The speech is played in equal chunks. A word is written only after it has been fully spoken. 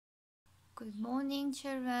Good morning,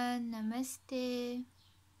 children. Namaste.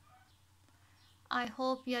 I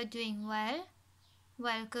hope you are doing well.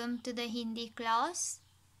 Welcome to the Hindi class.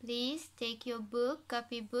 Please take your book,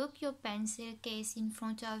 copybook, your pencil case in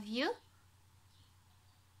front of you.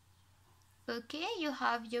 Okay, you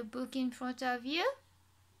have your book in front of you.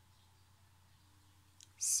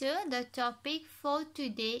 So, the topic for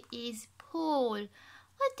today is pole.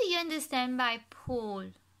 What do you understand by pole?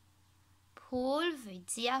 Pole veut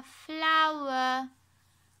dire flower.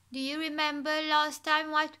 Do you remember last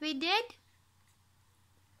time what we did?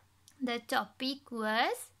 The topic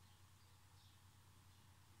was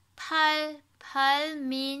pal. Pal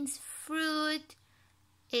means fruit.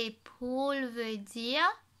 Et pole veut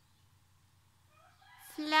dire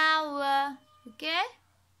flower. Okay?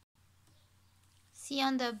 See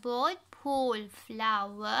on the board, pole,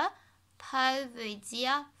 flower. Pal veut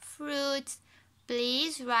dire fruits.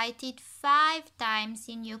 Please write it 5 times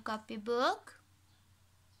in your copybook.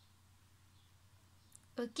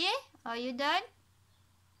 Okay, are you done?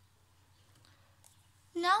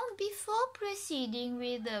 Now, before proceeding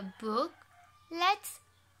with the book, let's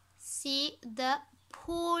see the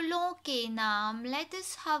polon ke naam. Let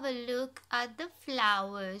us have a look at the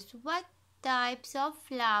flowers. What types of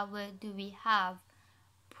flower do we have?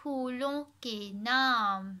 Polon ke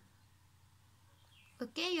naam.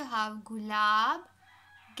 Okay, you have gulab,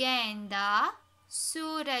 genda,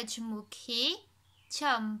 surajmukhi,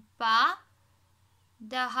 champa,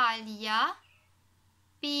 dahlia,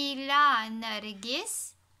 pila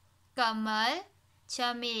nargis, kamal,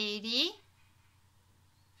 chameri,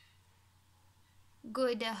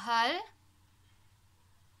 gudhal,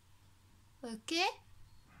 okay,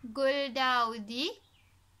 guldaudi,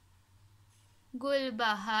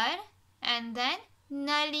 gulbahar, and then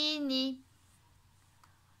nalini.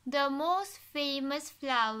 The most famous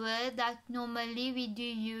flower that normally we do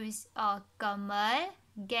use are kamal,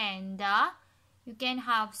 genda. You can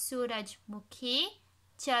have surajmukhi,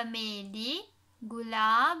 chameli,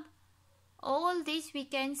 gulab. All this we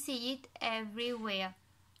can see it everywhere.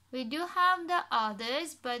 We do have the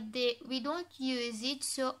others, but we don't use it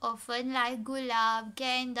so often like gulab,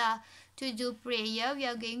 genda. To do prayer, we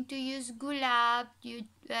are going to use gulab.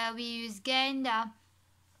 We use genda.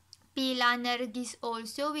 Pila nargis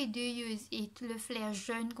also, we do use it. Le fleur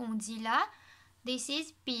jaune qu'on dit là. This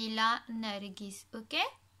is pila nargis, ok?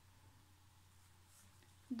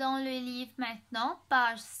 Dans le livre maintenant,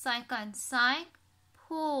 page 55,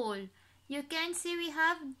 pole. You can see we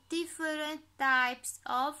have different types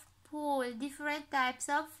of pole, different types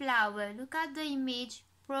of flower. Look at the image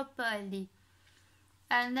properly.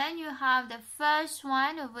 And then you have the first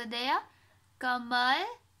one over there, kamal.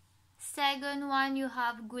 Second one you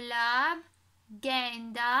have gulab,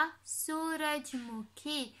 genda,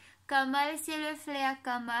 surajmukhi. Kamal c'est le fleur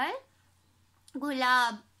kamal.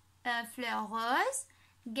 Gulab, fleur rose.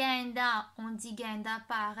 Genda, on dit genda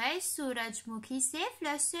pareil. Surajmukhi c'est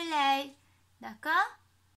fleur soleil. D'accord?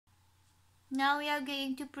 Now we are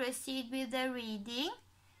going to proceed with the reading.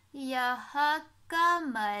 Yah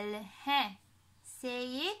kamal hai. Say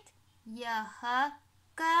it. Yah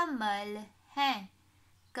kamal hai.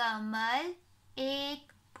 कमल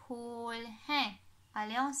एक फूल है.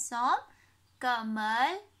 Allez ensemble.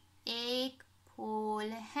 कमल एक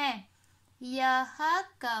फूल है. यह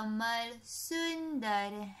कमल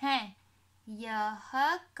सुंदर है. यह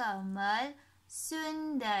कमल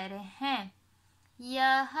सुंदर है.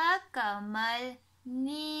 यह कमल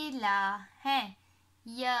नीला है.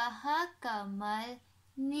 यह कमल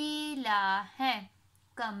नीला है.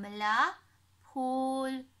 कमला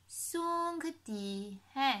फूल सूंघती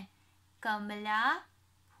है. कमला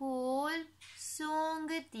फूल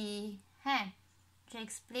सूंघती है.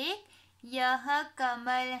 J'explique. यह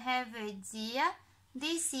कमल है veut dire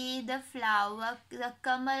this is the flower, the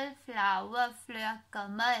Kamal flower, fleur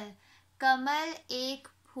कमल. कमल एक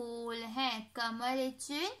फूल है. कमल est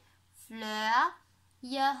une fleur.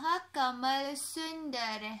 यह कमल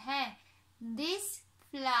सुंदर है. This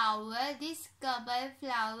flower, this kamal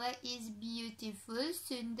flower is beautiful.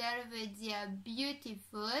 Sundar veut dire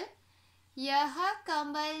beautiful. Yah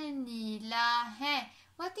kamal nila hai.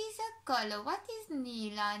 What is a color? What is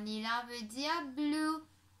nila? Nila veut dire blue.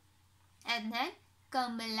 And then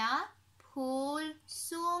kamala phool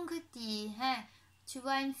songti hai. Tu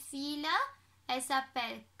vois une fille là? Elle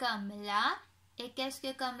s'appelle Kamala. Et qu'est-ce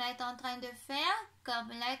que Kamala est en train de faire?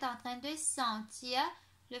 Kamala est en train de sentir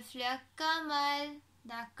le fleur kamal.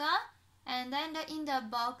 D'accord? And then in the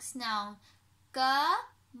box now. Kamala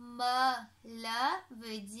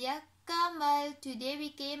veut dire kamal. Today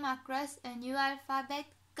we came across a new alphabet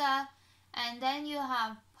Ka. And then you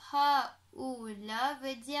have Paula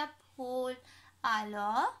veut dire pool.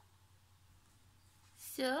 Alors,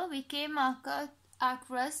 so we came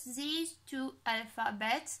across these two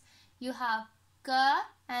alphabets. You have K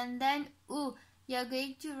and then U. You're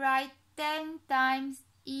going to write 10 times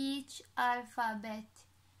each alphabet.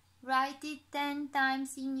 Write it 10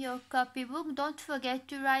 times in your copybook. Don't forget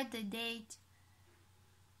to write the date.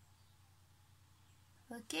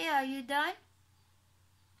 Okay, are you done?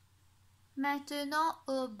 Maintenant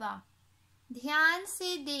au bas. ध्यान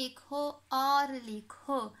से देखो और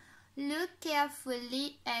लिखो. Look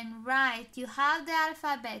carefully and write. You have the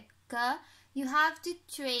alphabet K. You have to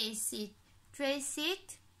trace it. Trace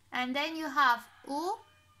it. And then you have U.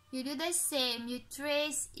 You do the same. You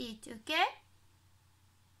trace it. Okay?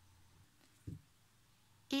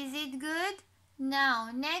 Is it good? Now,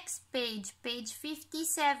 next page. Page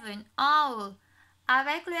 57. En haut.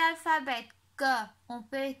 Avec l'alphabet K, on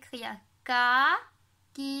peut écrire K,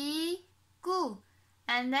 Ki, Ku.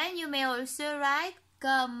 And then you may also write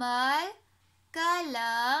कमल,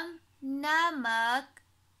 कलम, नमक,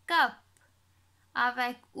 cup.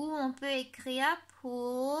 Avec U, on peut écrire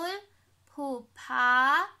poule,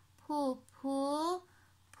 pupa, pupu,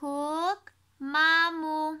 puk,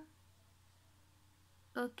 mamu.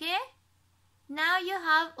 Okay? Now you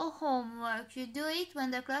have a homework. You do it when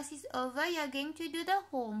the class is over. You're going to do the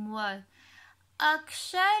homework.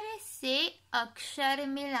 अक्षर से अक्षर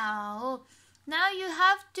मिलाओ. Now you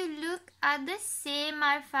have to look at the same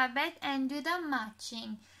alphabet and do the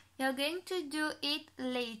matching. You're going to do it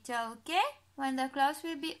later, okay? When the class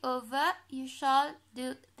will be over, you shall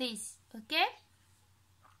do this, okay?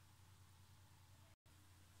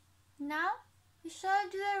 Now, we shall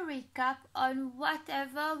do a recap on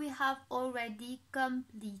whatever we have already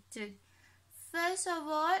completed. First of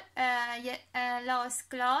all, last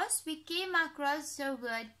class, we came across the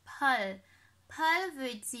word phal. Phal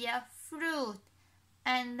veut dire fruit.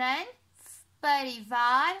 And then,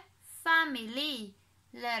 parivar, family.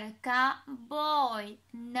 Ladka, boy.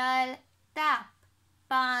 Nal, tap.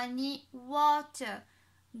 Pani, water.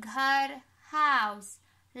 Ghar, house.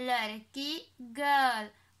 Ladki, girl.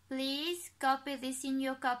 Please copy this in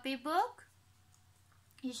your copybook.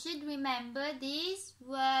 You should remember these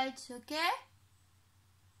words, okay?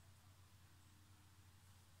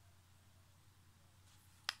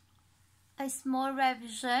 A small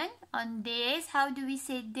revision on days. How do we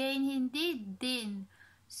say day in Hindi? Din.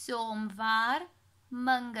 Somvar,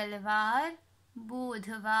 Mangalvar,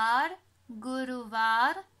 Budhvar,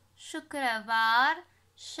 Guruvar, Shukravar,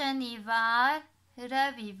 Shanivar,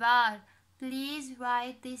 Ravivar. Please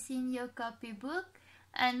write this in your copybook.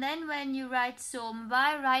 And then when you write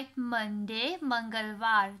Somvar, write Monday,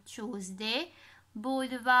 Mangalvar, Tuesday,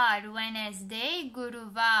 Budhvar, Wednesday,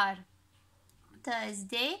 Guruvar,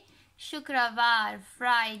 Thursday, Shukravar,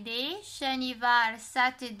 Friday, Shanivar,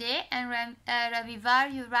 Saturday, and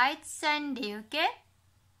Ravivar, you write Sunday, okay?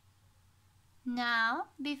 Now,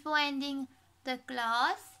 before ending the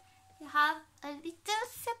class, I have a little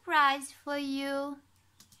surprise for you.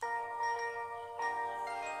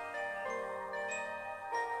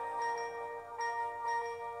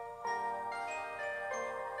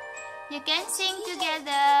 You can sing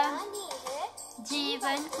together.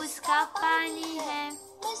 जीवन उसका पानी है.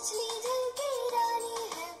 मछली जल की रानी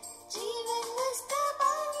है. जीवन उसका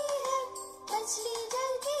पानी है. मछली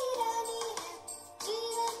जल की रानी है.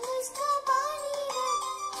 जीवन उसका पानी है.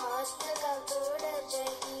 हाथ लगाओ तो डर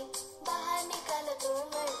जाएगी. बाहर निकालो तो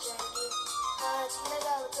मर जाएगी. हाथ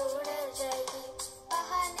लगाओ तो डर जाएगी.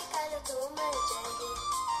 बाहर निकालो तो मर जाएगी.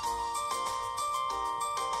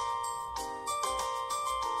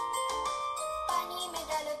 पानी में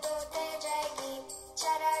डालो तो तैर जाएगी.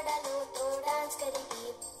 चारा डालो तो डांस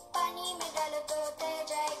करेगी. पानी में डालो तो तैर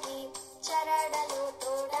जाएगी. चारा डालो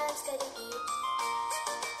तो डांस करेगी.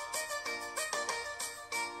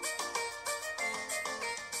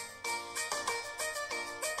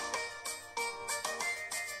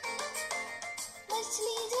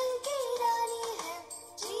 मछली जल की रानी है.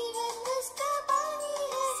 जीवन उसका पानी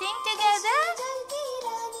है. Sing together. जल की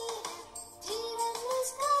रानी है. जीवन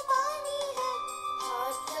उसका पानी है.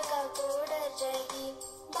 हाथ लगाओ तो डर जाएगी.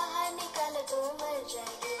 बाहर निकालो तो मर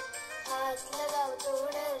जाएगी. हाथ लगाओ तो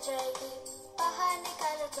डर जाएगी. बाहर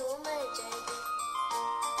निकालो तो मर जाएगी.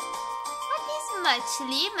 What is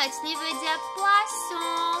मछली? मछली veut dire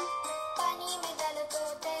poisson. पानी में डालो तो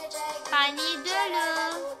तैर जाएगी. पानी de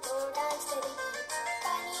l'eau. तो डांस करेगी.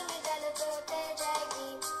 पानी में डालो तो तैर जाएगी.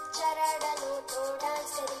 चारा डालो तो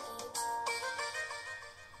डांस करेगी.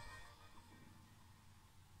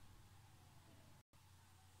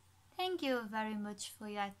 Thank you very much for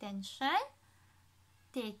your attention.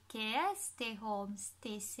 Take care, stay home,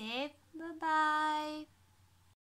 stay safe. Bye-bye.